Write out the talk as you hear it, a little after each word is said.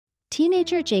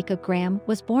Teenager Jacob Graham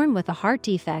was born with a heart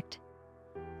defect.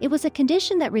 It was a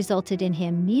condition that resulted in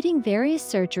him needing various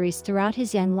surgeries throughout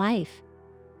his young life.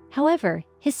 However,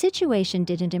 his situation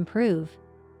didn't improve.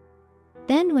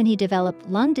 Then when he developed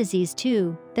lung disease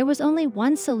too, there was only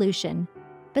one solution.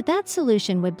 But that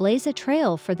solution would blaze a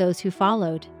trail for those who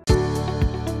followed.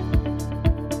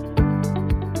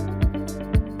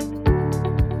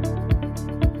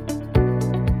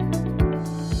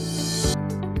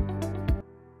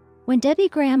 When Debbie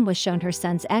Graham was shown her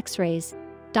son's X-rays,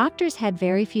 doctors had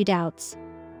very few doubts.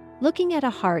 Looking at a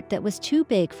heart that was too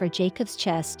big for Jacob's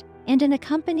chest and an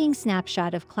accompanying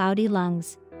snapshot of cloudy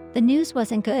lungs, the news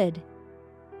wasn't good.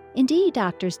 Indeed,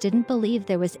 doctors didn't believe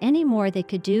there was any more they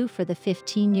could do for the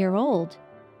 15-year-old.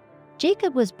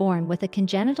 Jacob was born with a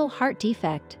congenital heart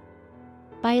defect.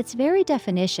 By its very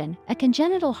definition, a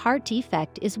congenital heart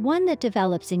defect is one that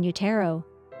develops in utero.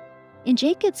 In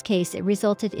Jacob's case, it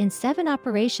resulted in 7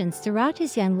 operations throughout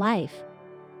his young life.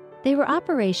 They were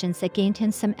operations that gained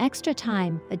him some extra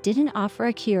time but didn't offer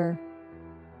a cure.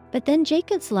 But then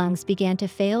Jacob's lungs began to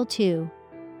fail too.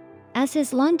 As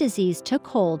his lung disease took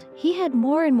hold, he had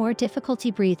more and more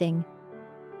difficulty breathing.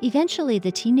 Eventually,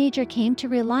 the teenager came to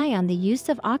rely on the use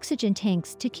of oxygen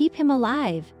tanks to keep him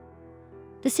alive.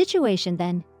 The situation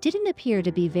then didn't appear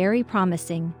to be very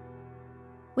promising.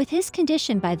 With his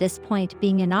condition by this point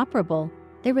being inoperable,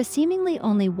 there was seemingly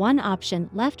only one option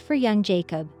left for young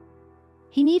Jacob.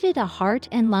 He needed a heart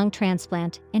and lung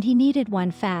transplant, and he needed one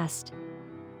fast.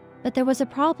 But there was a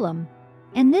problem,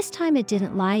 and this time it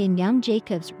didn't lie in young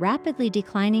Jacob's rapidly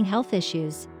declining health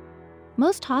issues.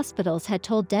 Most hospitals had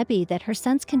told Debbie that her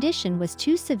son's condition was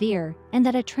too severe and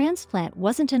that a transplant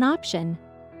wasn't an option.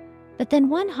 But then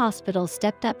one hospital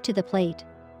stepped up to the plate.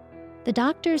 The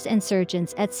doctors and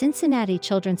surgeons at Cincinnati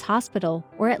Children's Hospital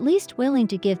were at least willing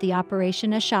to give the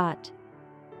operation a shot.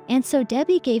 And so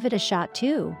Debbie gave it a shot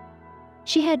too.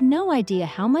 She had no idea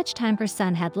how much time her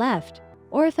son had left,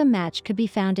 or if a match could be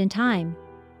found in time.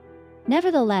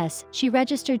 Nevertheless, she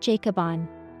registered Jacob on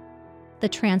the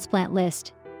transplant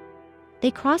list.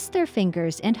 They crossed their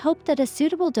fingers and hoped that a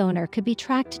suitable donor could be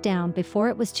tracked down before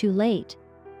it was too late.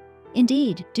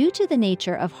 Indeed, due to the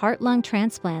nature of heart-lung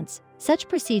transplants, such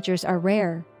procedures are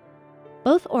rare.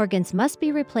 Both organs must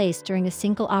be replaced during a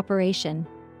single operation.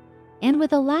 And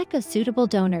with a lack of suitable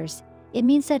donors, it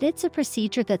means that it's a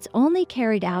procedure that's only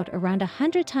carried out around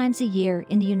 100 times a year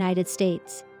in the United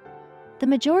States. The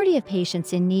majority of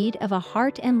patients in need of a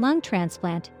heart and lung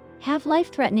transplant have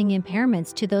life-threatening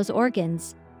impairments to those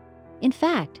organs. In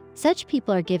fact, such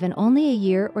people are given only a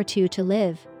year or 2 to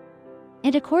live.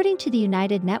 And according to the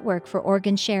United Network for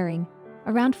Organ Sharing,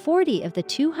 around 40 of the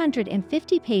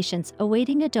 250 patients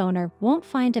awaiting a donor won't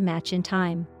find a match in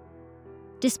time.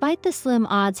 Despite the slim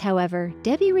odds, however,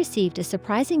 Debbie received a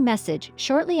surprising message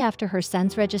shortly after her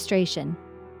son's registration.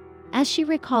 As she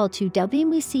recalled to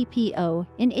WCPO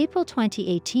in April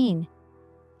 2018,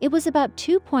 it was about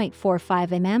 2.45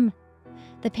 mm.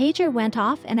 The pager went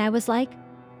off and I was like,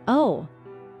 oh.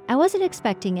 I wasn't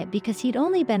expecting it because he'd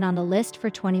only been on the list for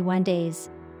 21 days.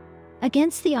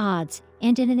 Against the odds,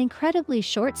 and in an incredibly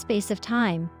short space of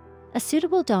time, a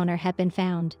suitable donor had been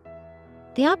found.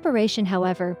 The operation,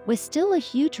 however, was still a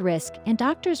huge risk, and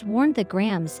doctors warned the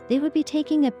Grahams they would be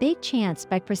taking a big chance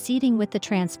by proceeding with the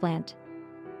transplant.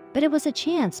 But it was a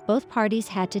chance both parties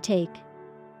had to take.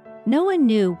 No one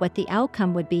knew what the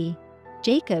outcome would be.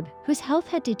 Jacob, whose health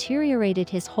had deteriorated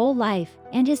his whole life,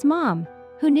 and his mom,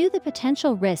 who knew the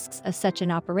potential risks of such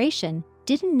an operation,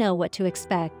 didn't know what to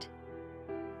expect.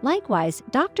 Likewise,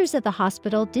 doctors at the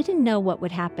hospital didn't know what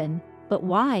would happen, but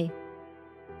why?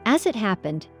 As it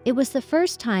happened, it was the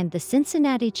first time the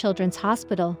Cincinnati Children's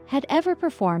Hospital had ever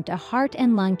performed a heart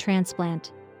and lung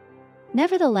transplant.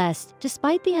 Nevertheless,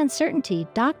 despite the uncertainty,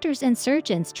 doctors and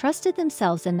surgeons trusted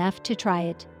themselves enough to try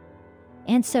it.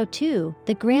 And so too,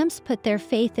 the Grahams put their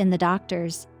faith in the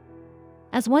doctors.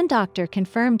 As one doctor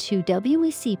confirmed to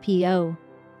WCPO,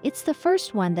 it's the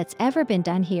first one that's ever been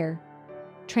done here.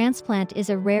 Transplant is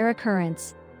a rare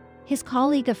occurrence. His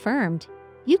colleague affirmed,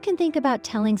 you can think about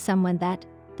telling someone that,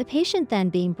 the patient then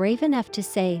being brave enough to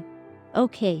say,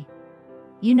 okay,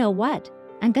 you know what,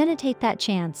 I'm gonna take that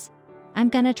chance. I'm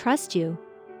gonna trust you.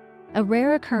 A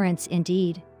rare occurrence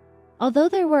indeed. Although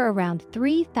there were around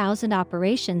 3,000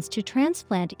 operations to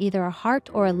transplant either a heart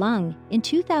or a lung in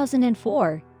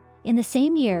 2004, in the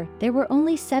same year there were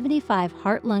only 75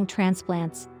 heart-lung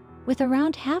transplants, with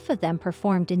around half of them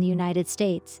performed in the United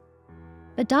States.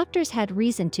 But doctors had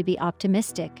reason to be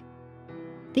optimistic.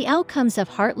 The outcomes of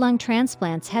heart-lung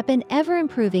transplants have been ever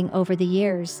improving over the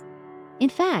years. In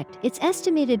fact, it's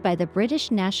estimated by the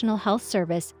British National Health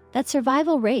Service that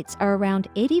survival rates are around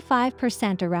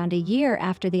 85% around a year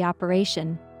after the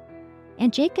operation.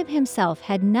 And Jacob himself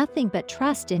had nothing but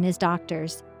trust in his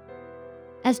doctors.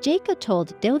 As Jacob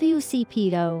told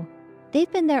WCPO,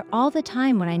 "They've been there all the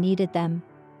time when I needed them.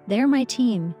 They're my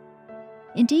team."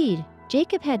 Indeed,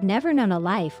 Jacob had never known a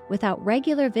life without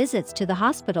regular visits to the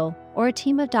hospital or a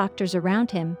team of doctors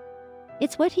around him.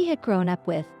 It's what he had grown up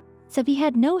with, so he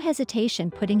had no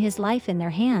hesitation putting his life in their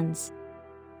hands.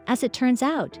 As it turns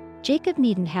out, Jacob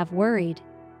needn't have worried.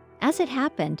 As it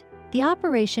happened, the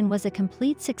operation was a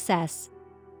complete success.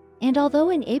 And although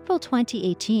in April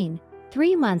 2018,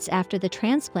 3 months after the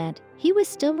transplant, he was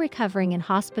still recovering in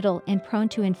hospital and prone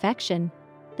to infection,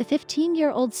 the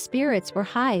 15-year-old's spirits were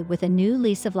high with a new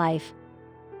lease of life.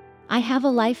 "I have a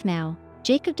life now,"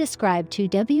 Jacob described to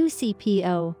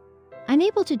WCPO. "I'm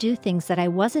able to do things that I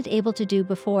wasn't able to do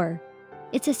before."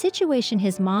 It's a situation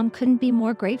his mom couldn't be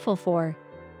more grateful for.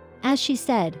 As she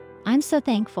said, "I'm so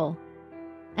thankful.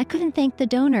 I couldn't thank the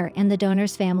donor and the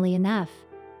donor's family enough."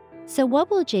 So what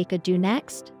will Jacob do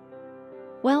next?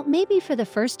 Well, maybe for the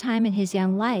first time in his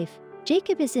young life,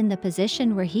 Jacob is in the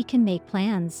position where he can make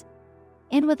plans.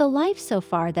 And with a life so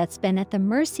far that's been at the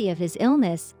mercy of his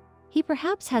illness, he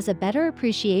perhaps has a better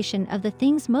appreciation of the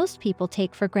things most people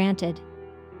take for granted.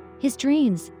 His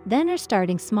dreams, then, are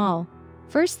starting small,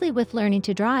 firstly with learning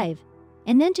to drive,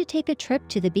 and then to take a trip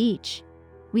to the beach.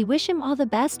 We wish him all the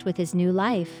best with his new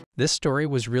life. This story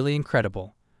was really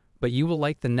incredible, but you will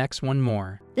like the next one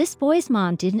more. This boy's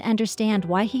mom didn't understand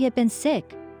why he had been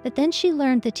sick, but then she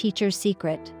learned the teacher's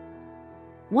secret.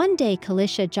 One day,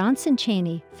 Kalisha Johnson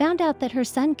Cheney found out that her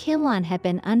son Kilon had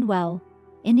been unwell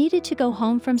and needed to go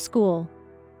home from school,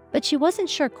 but she wasn't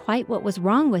sure quite what was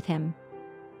wrong with him.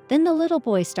 Then the little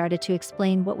boy started to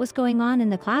explain what was going on in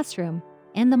the classroom,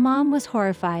 and the mom was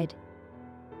horrified.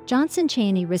 Johnson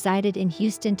Cheney resided in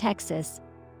Houston, Texas.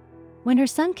 When her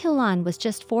son Kilon was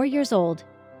just 4 years old,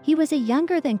 he was a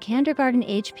younger than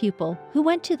kindergarten-age pupil who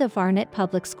went to the Varnett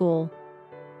Public School.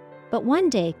 But one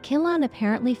day, Kilon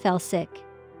apparently fell sick.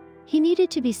 He needed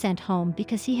to be sent home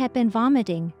because he had been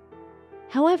vomiting.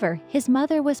 However, his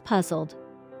mother was puzzled.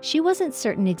 She wasn't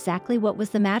certain exactly what was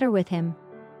the matter with him.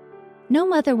 No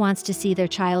mother wants to see their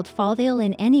child fall ill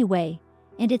in any way,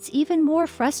 and it's even more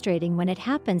frustrating when it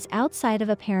happens outside of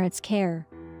a parent's care.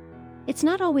 It's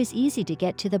not always easy to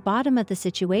get to the bottom of the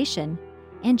situation,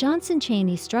 and Johnson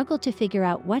Cheney struggled to figure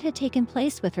out what had taken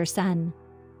place with her son.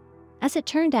 As it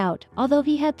turned out, although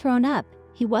he had thrown up,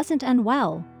 he wasn't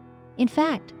unwell. In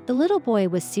fact, the little boy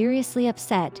was seriously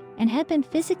upset and had been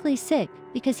physically sick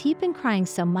because he'd been crying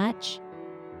so much.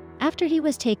 After he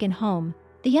was taken home,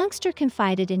 the youngster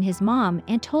confided in his mom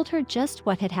and told her just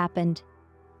what had happened.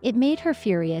 It made her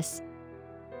furious.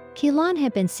 Kilon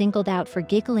had been singled out for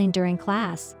giggling during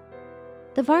class.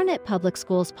 The Varnett Public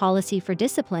School's policy for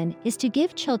discipline is to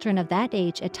give children of that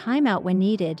age a timeout when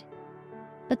needed.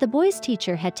 But the boy's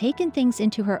teacher had taken things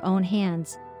into her own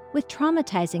hands, with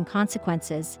traumatizing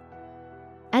consequences.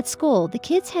 At school, the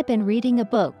kids had been reading a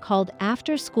book called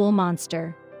After School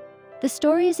Monster. The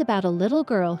story is about a little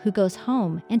girl who goes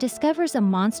home and discovers a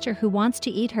monster who wants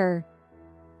to eat her.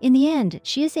 In the end,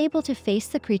 she is able to face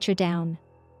the creature down.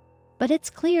 But it's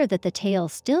clear that the tale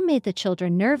still made the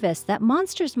children nervous that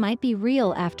monsters might be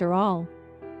real after all.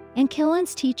 And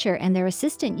Kilon's teacher and their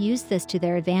assistant used this to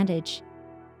their advantage.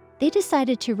 They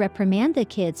decided to reprimand the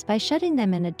kids by shutting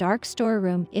them in a dark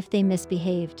storeroom if they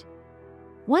misbehaved.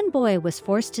 One boy was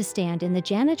forced to stand in the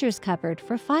janitor's cupboard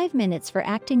for 5 minutes for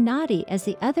acting naughty as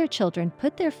the other children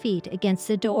put their feet against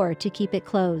the door to keep it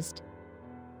closed.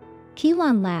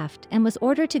 Kilon laughed and was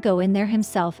ordered to go in there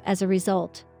himself as a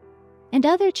result. And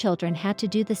other children had to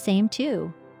do the same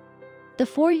too. The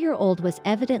 4-year-old was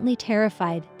evidently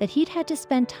terrified that he'd had to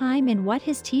spend time in what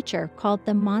his teacher called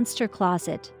the monster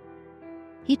closet.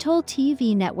 He told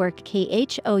TV network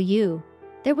KHOU,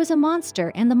 "There was a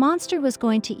monster and the monster was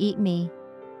going to eat me."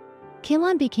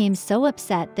 Kilon became so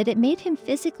upset that it made him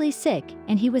physically sick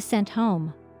and he was sent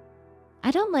home.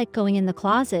 "I don't like going in the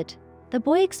closet," the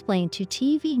boy explained to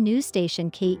TV news station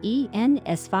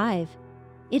KENS5.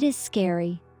 "It is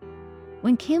scary."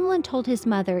 When Kilon told his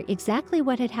mother exactly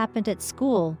what had happened at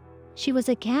school, she was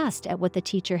aghast at what the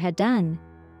teacher had done.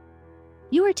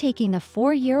 "You are taking a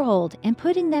 4-year-old and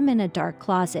putting them in a dark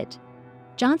closet,"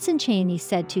 Johnson Cheney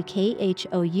said to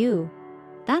KHOU.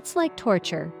 "That's like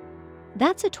torture.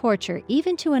 That's a torture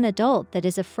even to an adult that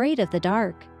is afraid of the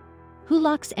dark. Who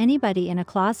locks anybody in a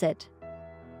closet?"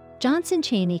 Johnson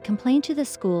Cheney complained to the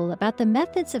school about the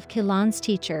methods of Kilon's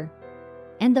teacher.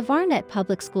 And the Varnett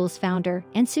Public Schools founder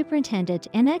and superintendent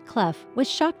Annette Clough was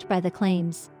shocked by the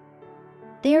claims.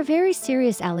 "They are very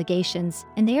serious allegations,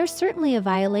 and they are certainly a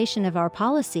violation of our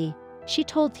policy," she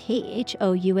told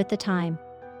KHOU at the time.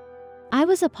 "I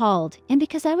was appalled, and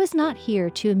because I was not here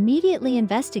to immediately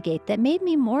investigate, that made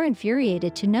me more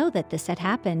infuriated to know that this had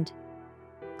happened,"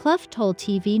 Clough told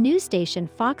TV news station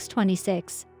Fox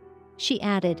 26. She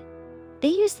added, "They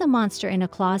use the monster in a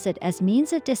closet as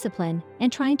means of discipline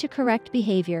and trying to correct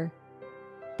behavior.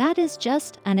 That is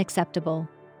just unacceptable."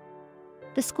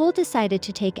 The school decided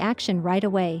to take action right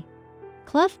away.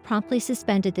 Clough promptly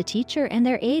suspended the teacher and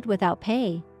their aide without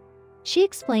pay. She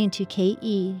explained to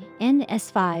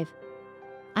KENS5,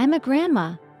 "I'm a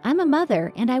grandma, I'm a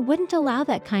mother, and I wouldn't allow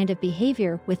that kind of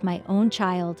behavior with my own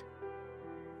child."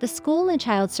 The school and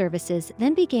child services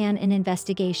then began an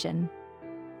investigation.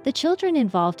 The children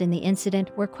involved in the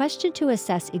incident were questioned to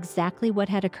assess exactly what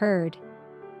had occurred.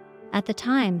 At the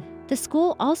time, the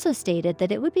school also stated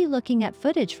that it would be looking at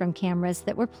footage from cameras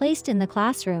that were placed in the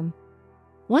classroom.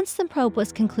 Once the probe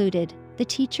was concluded, the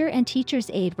teacher and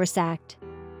teacher's aide were sacked.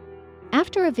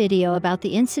 After a video about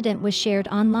the incident was shared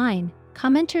online,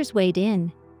 commenters weighed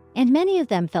in, and many of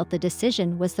them felt the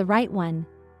decision was the right one.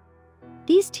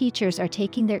 "These teachers are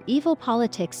taking their evil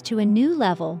politics to a new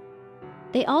level.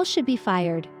 They all should be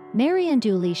fired," Marianne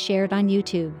Dooley shared on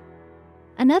YouTube.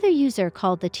 Another user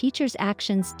called the teacher's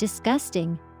actions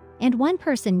disgusting, and one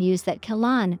person mused that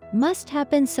Kalan must have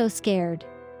been so scared.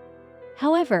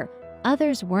 However,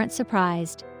 others weren't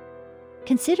surprised.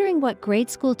 "Considering what grade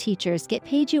school teachers get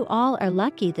paid, you all are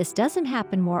lucky this doesn't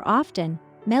happen more often,"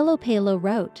 Melo Palo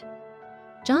wrote.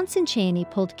 Johnson Chaney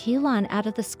pulled Kalan out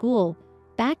of the school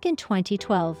back in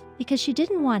 2012 because she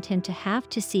didn't want him to have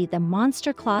to see the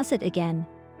monster closet again.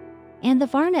 And the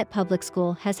Varnett Public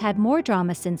School has had more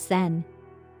drama since then.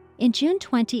 In June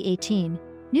 2018,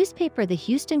 newspaper The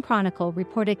Houston Chronicle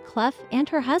reported Clough and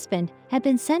her husband had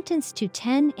been sentenced to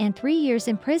 10 and 3 years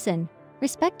in prison,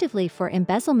 respectively, for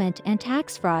embezzlement and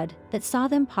tax fraud that saw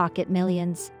them pocket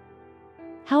millions.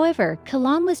 However,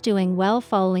 Kalan was doing well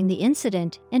following the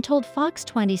incident and told Fox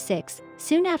 26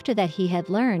 soon after that he had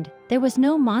learned there was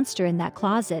no monster in that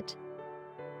closet.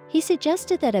 He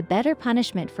suggested that a better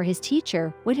punishment for his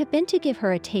teacher would have been to give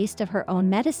her a taste of her own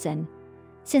medicine.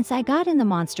 "Since I got in the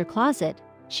monster closet,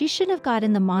 she should have got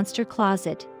in the monster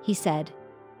closet," he said.